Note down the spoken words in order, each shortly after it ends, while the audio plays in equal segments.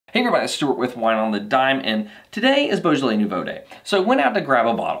Hey everybody, it's Stuart with Wine on the Dime, and today is Beaujolais Nouveau Day. So I went out to grab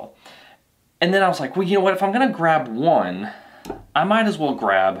a bottle, and then I was like, well, you know what, if I'm gonna grab one, I might as well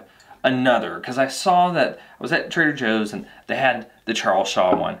grab another, because I saw that I was at Trader Joe's and they had the Charles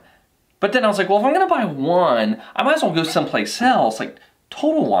Shaw one. But then I was like, well, if I'm gonna buy one, I might as well go someplace else, like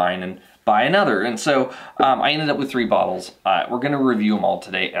Total Wine, and buy another. And so I ended up with 3 bottles. We're gonna review them all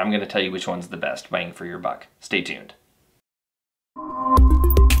today, and I'm gonna tell you which one's the best bang for your buck. Stay tuned.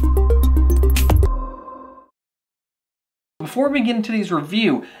 Before we get into today's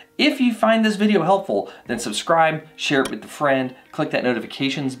review, if you find this video helpful, then subscribe, share it with a friend, click that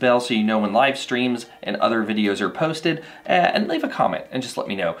notifications bell so you know when live streams and other videos are posted, and leave a comment and just let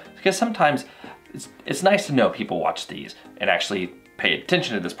me know. Because sometimes it's nice to know people watch these and actually pay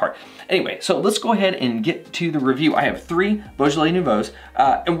attention to this part. Anyway, so let's go ahead and get to the review. I have 3 Beaujolais Nouveaux,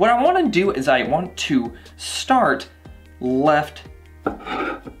 and what I want to do is I want to start left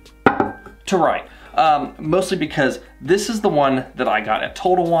to right. Mostly because this is the one that I got at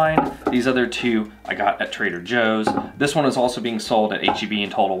Total Wine. These other 2 I got at Trader Joe's. This one is also being sold at H-E-B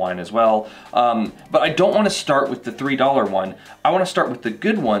and Total Wine as well. But I don't want to start with the $3 one. I want to start with the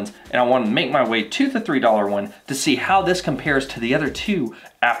good ones, and I want to make my way to the $3 one to see how this compares to the other 2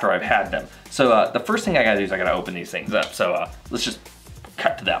 after I've had them. So the first thing I gotta do is I gotta open these things up. So let's just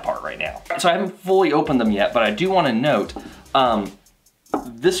cut to that part right now. So I haven't fully opened them yet, but I do want to note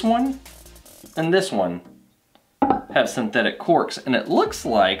this one and this one have synthetic corks, and it looks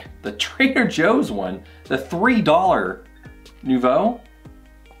like the Trader Joe's one, the $3 Nouveau,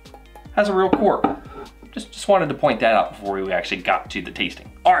 has a real cork. Just wanted to point that out before we actually got to the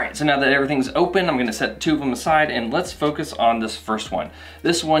tasting. All right, so now that everything's open, I'm gonna set 2 of them aside, and let's focus on this first one.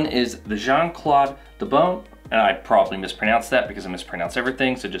 This one is the Jean-Claude Debeaune, and I probably mispronounced that because I mispronounce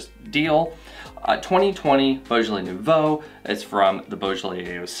everything, so just deal. 2020 Beaujolais Nouveau. It's from the Beaujolais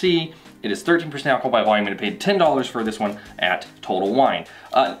AOC. It is 13% alcohol by volume, and I paid $10 for this one at Total Wine.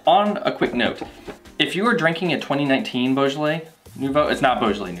 On a quick note, if you are drinking a 2019 Beaujolais Nouveau, it's not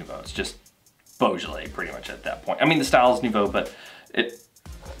Beaujolais Nouveau, it's just Beaujolais pretty much at that point. I mean, the style is Nouveau, but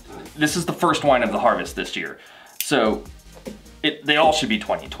this is the first wine of the harvest this year. So they all should be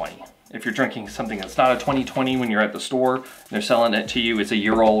 2020. If you're drinking something that's not a 2020 when you're at the store and they're selling it to you, it's a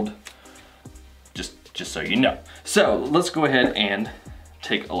year old, just so you know. So let's go ahead and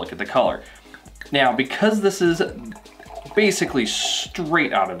take a look at the color. Now, because this is basically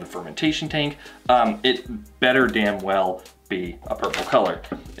straight out of the fermentation tank, it better damn well be a purple color.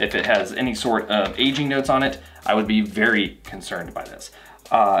 If it has any sort of aging notes on it, I would be very concerned by this.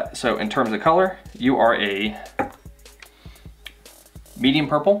 So in terms of color, you are a medium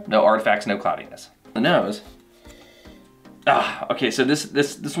purple, no artifacts, no cloudiness. The nose, okay, so this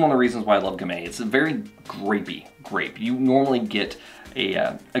is one of the reasons why I love Gamay. It's a very grapey grape. You normally get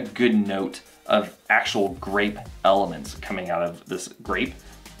a good note of actual grape elements coming out of this grape.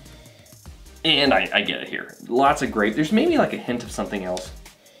 And I get it here. Lots of grape. There's maybe like a hint of something else.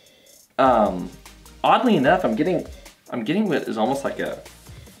 Oddly enough, I'm getting what is almost like a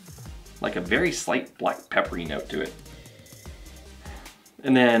very slight black peppery note to it.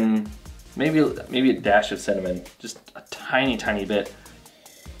 And then maybe a dash of cinnamon, just a tiny, tiny bit.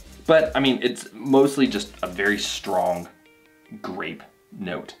 But I mean, it's mostly just a very strong grape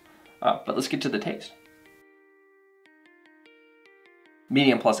note. But let's get to the taste.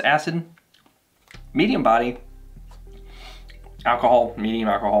 Medium plus acid, medium body, alcohol, medium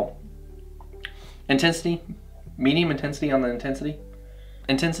alcohol. Intensity, medium intensity on the intensity.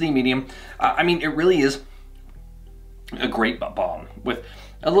 Intensity, medium. I mean, it really is a grape bomb with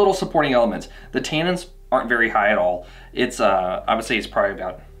a little supporting elements. The tannins aren't very high at all. It's, I would say it's probably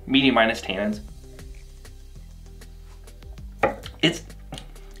about medium minus tannins.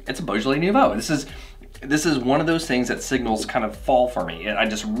 It's a Beaujolais Nouveau. This is one of those things that signals kind of fall for me. And I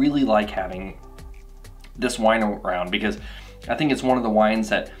just really like having this wine around because I think it's one of the wines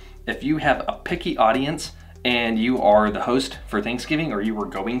that if you have a picky audience and you are the host for Thanksgiving, or you were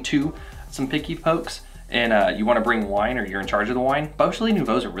going to some picky folks, and you want to bring wine, or you're in charge of the wine, Beaujolais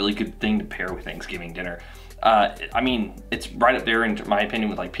Nouveau is a really good thing to pair with Thanksgiving dinner. I mean, it's right up there in my opinion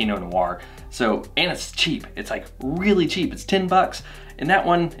with like Pinot Noir. So, and it's cheap. It's like really cheap. It's 10 bucks. And that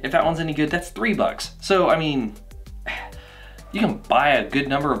one, if that one's any good, that's 3 bucks. So, I mean, you can buy a good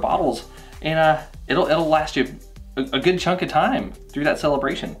number of bottles, and it'll last you a good chunk of time through that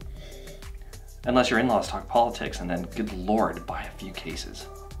celebration. Unless your in-laws talk politics, and then good Lord, buy a few cases.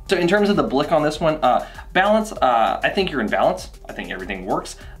 So in terms of the blick on this one, balance, I think you're in balance. I think everything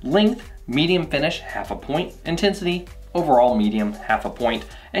works. Length, medium finish, 0.5 point. Intensity, overall medium, 0.5 point.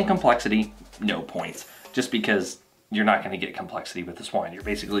 And complexity, no points. Just because you're not gonna get complexity with this wine. You're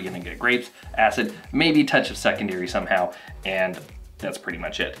basically gonna get grapes, acid, maybe a touch of secondary somehow, and that's pretty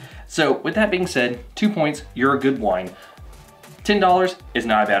much it. So with that being said, 2 points, you're a good wine. $10 is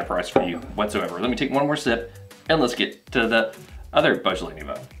not a bad price for you whatsoever. Let me take one more sip and let's get to the other Beaujolais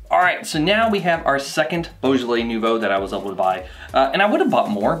Nouveau. All right, so now we have our second Beaujolais Nouveau that I was able to buy. And I would have bought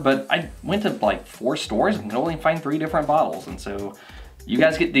more, but I went to like 4 stores and could only find 3 different bottles. And so you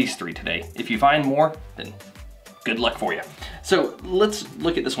guys get these 3 today. If you find more, then good luck for you. So let's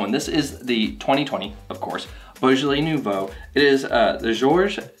look at this one. This is the 2020, of course, Beaujolais Nouveau. It is the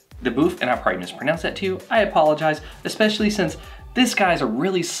Georges Deboeuf, and I probably mispronounced that too. I apologize, especially since this guy's a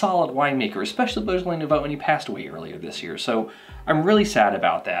really solid winemaker, especially Beaujolais Nouveau, and he passed away earlier this year. So I'm really sad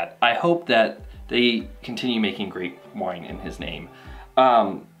about that. I hope that they continue making great wine in his name.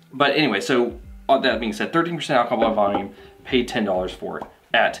 But anyway, so that being said, 13% alcohol by volume, paid $10 for it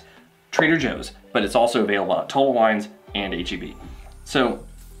at Trader Joe's, but it's also available at Total Wines and H-E-B. So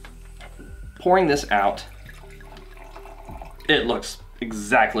pouring this out, it looks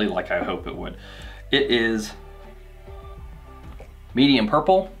exactly like I hope it would. It is medium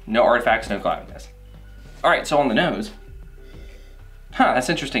purple, no artifacts, no cloudiness. All right, so on the nose, that's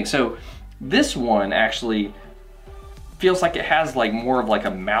interesting. So this one actually feels like it has like more of like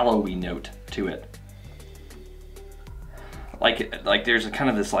a mallowy note to it. Like there's a kind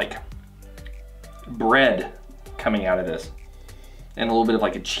of this like bread coming out of this and a little bit of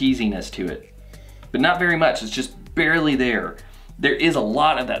like a cheesiness to it, but not very much. It's just barely there. There is a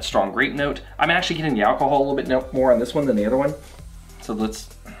lot of that strong grape note. I'm actually getting the alcohol a little bit more on this one than the other one. So let's,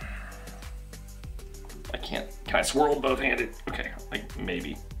 can I swirl both-handed? Okay, like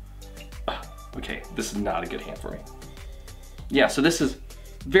maybe. Okay, this is not a good hand for me. Yeah, so this is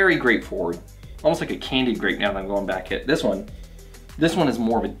very grape forward. Almost like a candied grape now that I'm going back at this one. This one is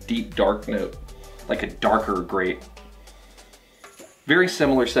more of a deep dark note, like a darker grape. Very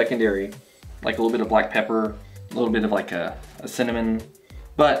similar secondary, like a little bit of black pepper, a little bit of like a cinnamon.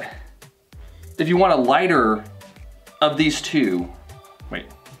 But if you want a lighter of these two, wait.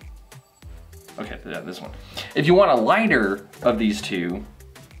 Okay, this one. If you want a lighter of these two,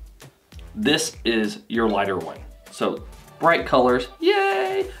 this is your lighter one. So bright colors,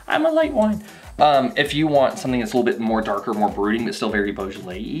 yay, I'm a light wine. If you want something that's a little bit more darker, more brooding, but still very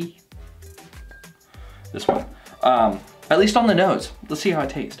Beaujolais-y, this one. At least on the nose. Let's see how it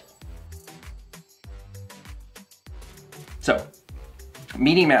tastes. So,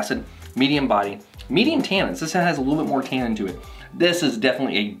 medium acid, medium body, medium tannins. This has a little bit more tannin to it. This is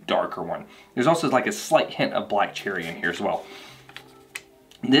definitely a darker one. There's also like a slight hint of black cherry in here as well.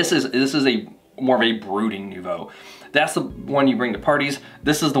 This is a more of a brooding Nouveau. That's the one you bring to parties.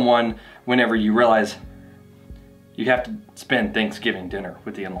 This is the one whenever you realize you have to spend Thanksgiving dinner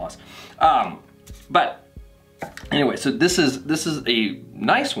with the in-laws. But anyway, so this is a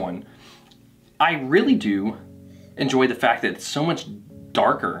nice one. I really do enjoy the fact that it's so much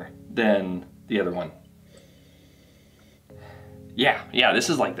darker than the other one. Yeah, this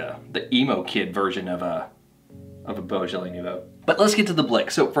is like the emo kid version of a Beaujolais Nouveau. But let's get to the blick.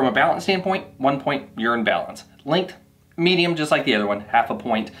 So from a balance standpoint, 1 point, you're in balance. Length, medium, just like the other one, half a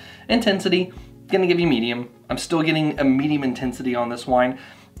point. Intensity, gonna give you medium. I'm still getting a medium intensity on this wine.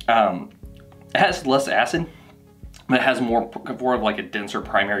 It has less acid, but it has more of like a denser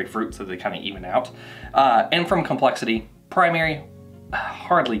primary fruit, so they kind of even out. And from complexity, primary,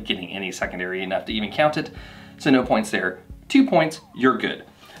 hardly getting any secondary enough to even count it. So no points there. 2 points, you're good.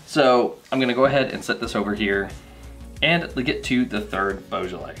 So I'm gonna go ahead and set this over here and get to the third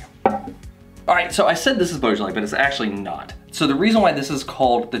Beaujolais. All right, so I said this is Beaujolais, but it's actually not. So the reason why this is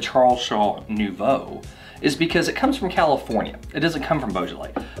called the Charles Shaw Nouveau is because it comes from California. It doesn't come from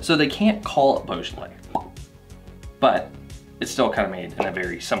Beaujolais. So they can't call it Beaujolais, but it's still kind of made in a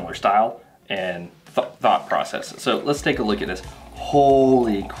very similar style and thought process. So let's take a look at this.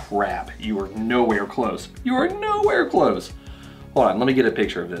 Holy crap, you are nowhere close. You are nowhere close. Hold on, let me get a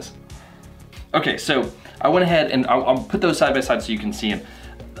picture of this. Okay, so I went ahead and I'll put those side by side so you can see them.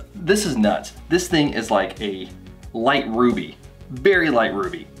 This is nuts. This thing is like a light ruby, very light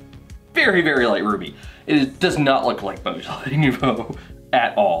ruby, very, very light ruby. Does not look like Beaujolais Nouveau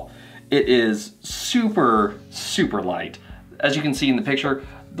at all. It is super, super light. As you can see in the picture,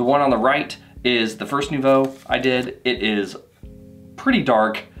 the one on the right is the first Nouveau I did. It is pretty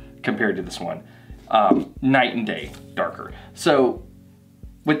dark compared to this one. Night and day darker. So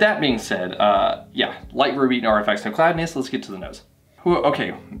with that being said, yeah, light ruby, no artifacts, no cloudiness. Let's get to the nose.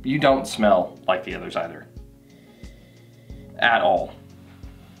 Okay, you don't smell like the others either. At all.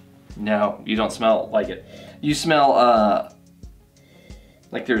 No, you don't smell like it. You smell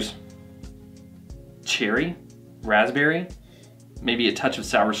like there's cherry raspberry, maybe a touch of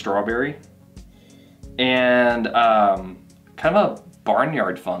sour strawberry, and kind of a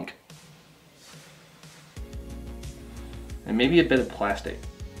barnyard funk. And maybe a bit of plastic.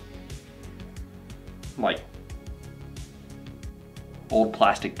 Like old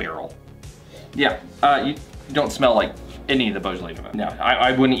plastic barrel. Yeah, you don't smell like any of the Beaujolais Nouveau. No,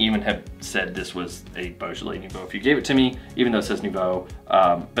 I wouldn't even have said this was a Beaujolais Nouveau if you gave it to me, even though it says Nouveau.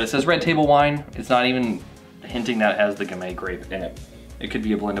 But it says red table wine. It's not even hinting that it has the Gamay grape in it. It could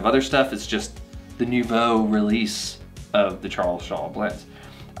be a blend of other stuff. It's just the Nouveau release of the Charles Shaw blends.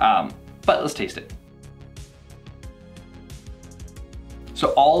 But let's taste it. So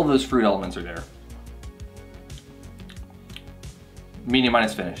all of those fruit elements are there. Medium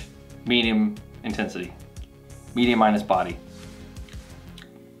minus finish, medium intensity, medium minus body.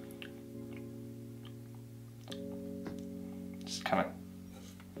 Just kind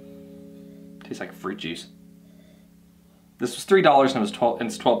of tastes like fruit juice. This was $3 and it was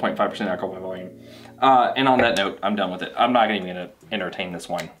 12.5% alcohol by volume. And on that note, I'm done with it. I'm not even gonna entertain this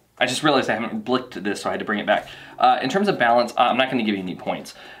wine. I just realized I haven't blicked this, so I had to bring it back. In terms of balance, I'm not gonna give you any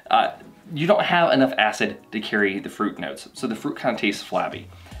points. You don't have enough acid to carry the fruit notes, so the fruit kind of tastes flabby.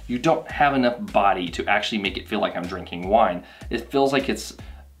 You don't have enough body to actually make it feel like I'm drinking wine. It feels like it's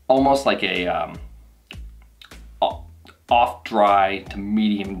almost like a off dry to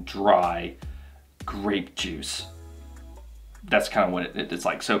medium dry grape juice. That's kind of what it's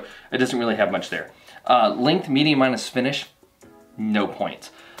like. So it doesn't really have much there. Length, medium minus finish, no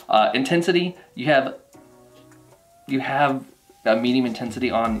points. Intensity, you have a medium intensity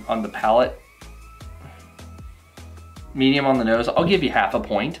on the palate, medium on the nose. I'll give you half a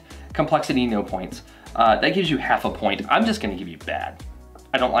point. Complexity, no points. That gives you half a point. I'm just gonna give you bad.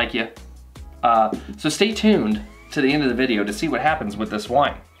 I don't like you. So stay tuned to the end of the video to see what happens with this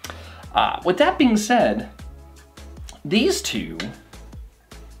wine. With that being said, these two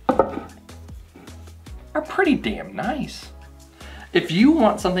are pretty damn nice. If you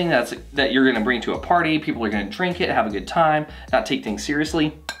want something that you're gonna bring to a party, people are gonna drink it, have a good time, not take things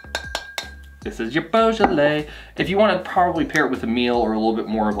seriously, this is your Beaujolais. If you wanna probably pair it with a meal or a little bit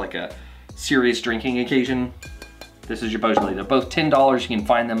more of like a serious drinking occasion, this is your Beaujolais. They're both $10. You can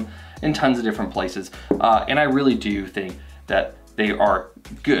find them in tons of different places. And I really do think that they are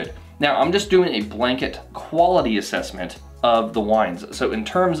good. Now, I'm just doing a blanket quality assessment of the wines. So in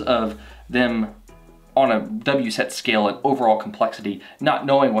terms of them on a WSET scale and overall complexity, not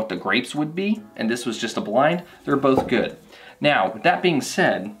knowing what the grapes would be, and this was just a blind, they're both good. Now, with that being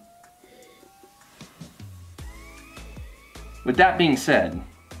said,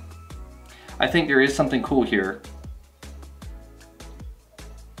 I think there is something cool here.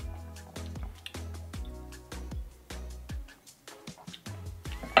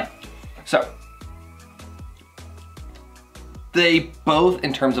 So, they both,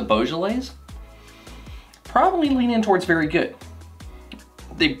 in terms of Beaujolais, probably lean in towards very good.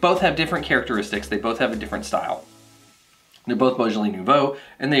 They both have different characteristics. They both have a different style. They're both Beaujolais Nouveau,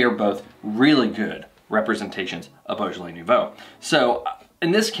 and they are both really good representations of Beaujolais Nouveau. So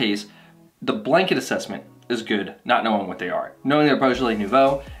in this case, the blanket assessment is good, not knowing what they are. Knowing they're Beaujolais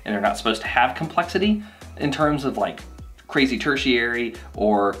Nouveau and they're not supposed to have complexity in terms of like crazy tertiary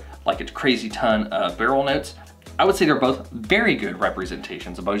or like a crazy ton of barrel notes, I would say they're both very good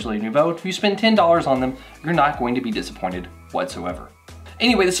representations of Beaujolais Nouveau. If you spend $10 on them, you're not going to be disappointed whatsoever.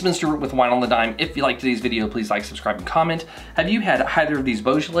 Anyway, this has been Stuart with Wine on the Dime. If you liked today's video, please like, subscribe, and comment. Have you had either of these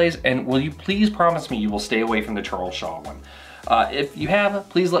Beaujolais, and will you please promise me you will stay away from the Charles Shaw one? If you have,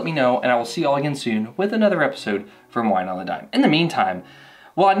 please let me know, and I will see you all again soon with another episode from Wine on the Dime. In the meantime,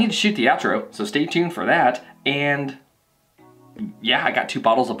 well, I need to shoot the outro, so stay tuned for that, and yeah, I got 2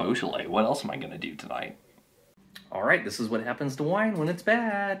 bottles of Beaujolais. What else am I gonna do tonight? All right, this is what happens to wine when it's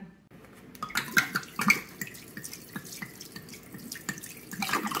bad.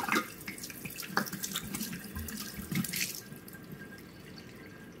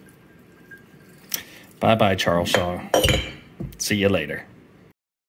 Bye-bye, Charles Shaw. See you later.